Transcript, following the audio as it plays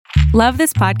Love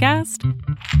this podcast?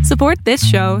 Support this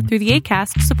show through the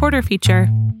Acast supporter feature.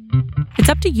 It's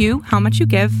up to you how much you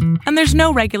give, and there's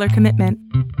no regular commitment.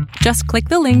 Just click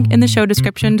the link in the show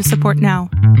description to support now.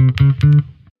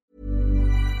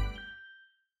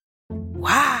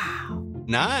 Wow.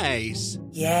 Nice.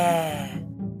 Yeah.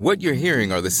 What you're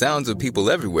hearing are the sounds of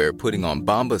people everywhere putting on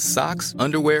Bombas socks,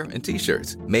 underwear, and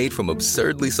T-shirts made from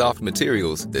absurdly soft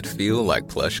materials that feel like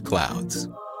plush clouds.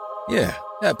 Yeah,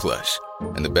 that plush.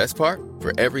 And the best part?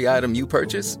 For every item you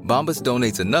purchase, Bombas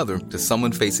donates another to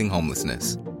someone facing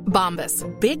homelessness. Bombas.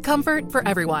 Big comfort for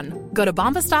everyone. Go to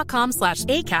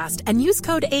bombas.com/ACAST and use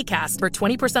code ACAST for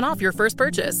 20% off your first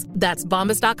purchase. That's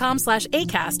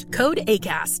bombas.com/ACAST. Code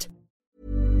ACAST.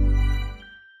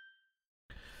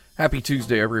 Happy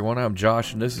Tuesday, everyone. I'm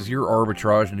Josh, and this is your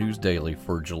Arbitrage News Daily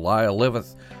for July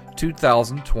 11th,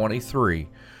 2023.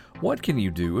 What can you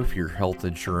do if your health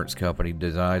insurance company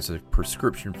denies a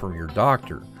prescription from your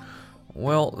doctor?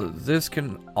 Well, this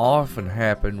can often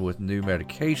happen with new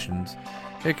medications.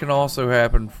 It can also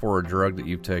happen for a drug that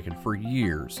you've taken for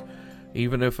years.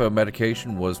 Even if a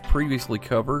medication was previously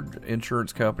covered,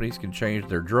 insurance companies can change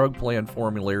their drug plan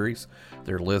formularies,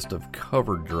 their list of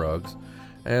covered drugs,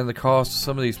 and the cost of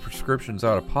some of these prescriptions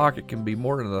out of pocket can be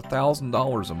more than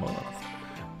 $1,000 a month.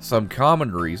 Some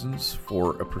common reasons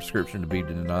for a prescription to be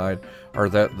denied are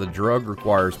that the drug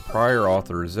requires prior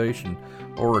authorization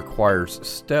or requires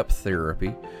step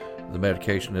therapy, the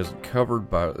medication isn't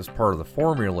covered as part of the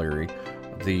formulary,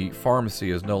 the pharmacy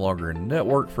is no longer in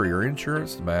network for your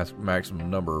insurance, the maximum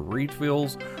number of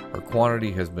refills or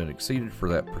quantity has been exceeded for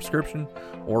that prescription,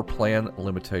 or plan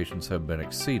limitations have been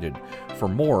exceeded. For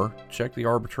more, check the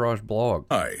Arbitrage blog.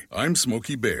 Hi, I'm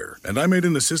Smokey Bear, and I made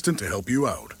an assistant to help you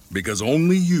out, because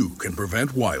only you can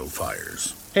prevent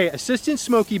wildfires. Hey, Assistant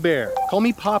Smokey Bear. Call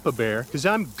me Papa Bear, because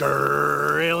I'm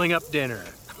grilling up dinner.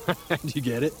 Do you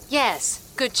get it? Yes,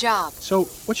 good job. So,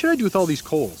 what should I do with all these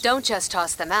coals? Don't just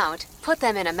toss them out. Put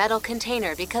them in a metal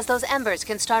container because those embers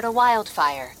can start a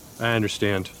wildfire. I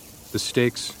understand. The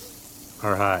stakes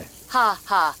are high. Ha,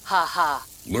 ha, ha, ha.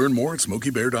 Learn more at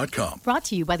SmokeyBear.com. Brought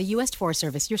to you by the U.S. Forest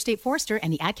Service, your state forester,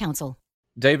 and the Ad Council.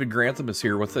 David Grantham is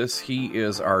here with us. He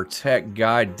is our tech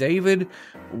guy. David,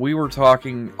 we were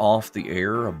talking off the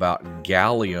air about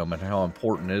gallium and how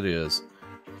important it is.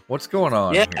 What's going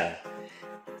on here?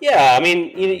 Yeah, I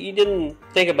mean, you didn't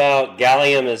think about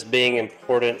gallium as being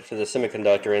important for the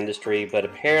semiconductor industry, but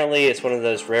apparently it's one of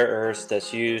those rare earths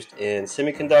that's used in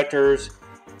semiconductors,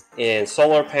 in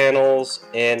solar panels,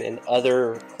 and in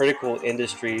other critical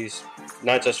industries,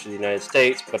 not just for the United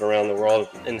States, but around the world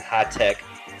in high-tech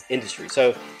industry.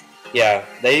 So, yeah,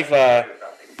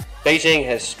 Beijing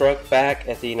has struck back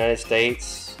at the United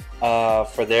States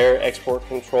for their export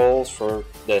controls for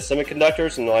the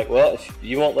semiconductors, and they're like, well, if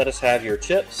you won't let us have your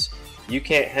chips, you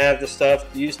can't have the stuff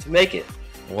used to make it.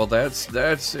 Well,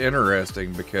 that's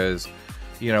interesting because,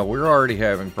 we're already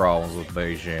having problems with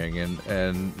Beijing,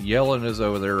 and Yellen is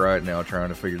over there right now trying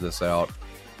to figure this out.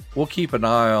 We'll keep an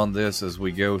eye on this as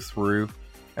we go through.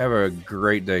 Have a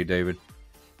great day, David.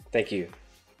 Thank you.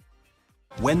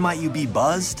 When might you be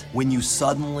buzzed? When you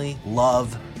suddenly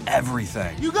love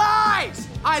everything. You guys!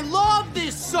 I love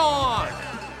this song!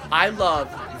 I love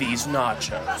these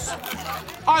nachos.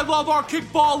 I love our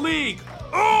kickball league!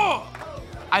 Ugh!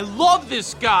 I love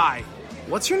this guy!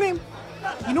 What's your name?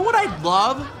 You know what I'd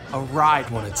love? A ride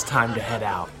when it's time to head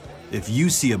out. If you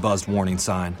see a buzzed warning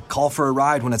sign, call for a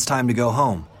ride when it's time to go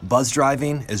home. Buzz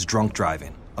driving is drunk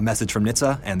driving. A message from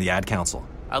NHTSA and the Ad Council.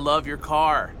 I love your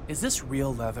car. Is this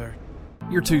real leather?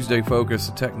 Your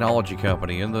Tuesday-focused technology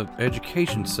company in the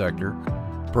education sector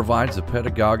provides a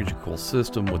pedagogical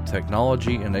system with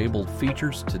technology-enabled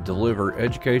features to deliver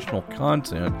educational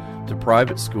content to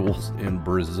private schools in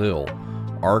Brazil.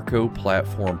 Arco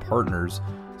Platform Partners,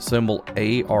 symbol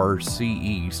ARCE,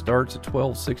 starts at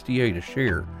 $12.68 a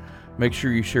share. Make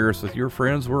sure you share us with your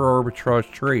friends. We're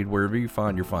Arbitrage Trade, wherever you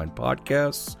find your fine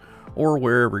podcasts or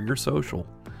wherever you're social.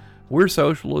 We're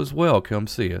social as well. Come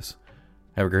see us.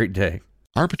 Have a great day.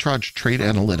 Arbitrage Trade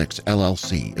Analytics,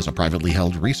 LLC is a privately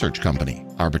held research company.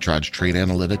 Arbitrage Trade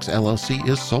Analytics, LLC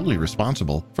is solely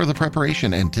responsible for the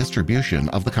preparation and distribution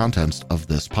of the contents of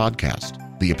this podcast.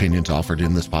 The opinions offered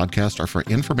in this podcast are for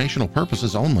informational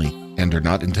purposes only and are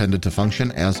not intended to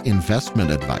function as investment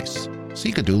advice.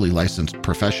 Seek a duly licensed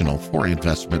professional for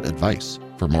investment advice.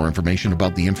 For more information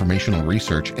about the informational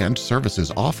research and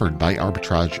services offered by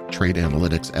Arbitrage Trade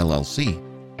Analytics, LLC,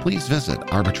 please visit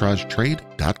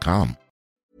arbitragetrade.com.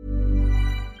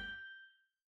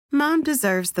 Mom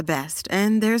deserves the best,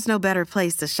 and there's no better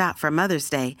place to shop for Mother's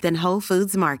Day than Whole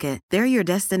Foods Market. They're your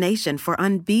destination for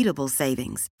unbeatable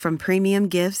savings, from premium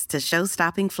gifts to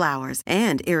show-stopping flowers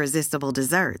and irresistible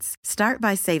desserts. Start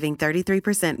by saving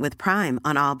 33% with Prime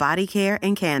on all body care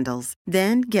and candles.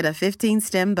 Then get a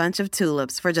 15-stem bunch of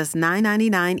tulips for just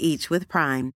 $9.99 each with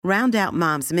Prime. Round out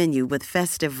Mom's menu with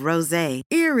festive rosé,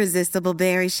 irresistible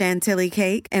berry chantilly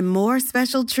cake, and more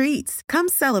special treats. Come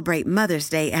celebrate Mother's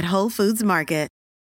Day at Whole Foods Market.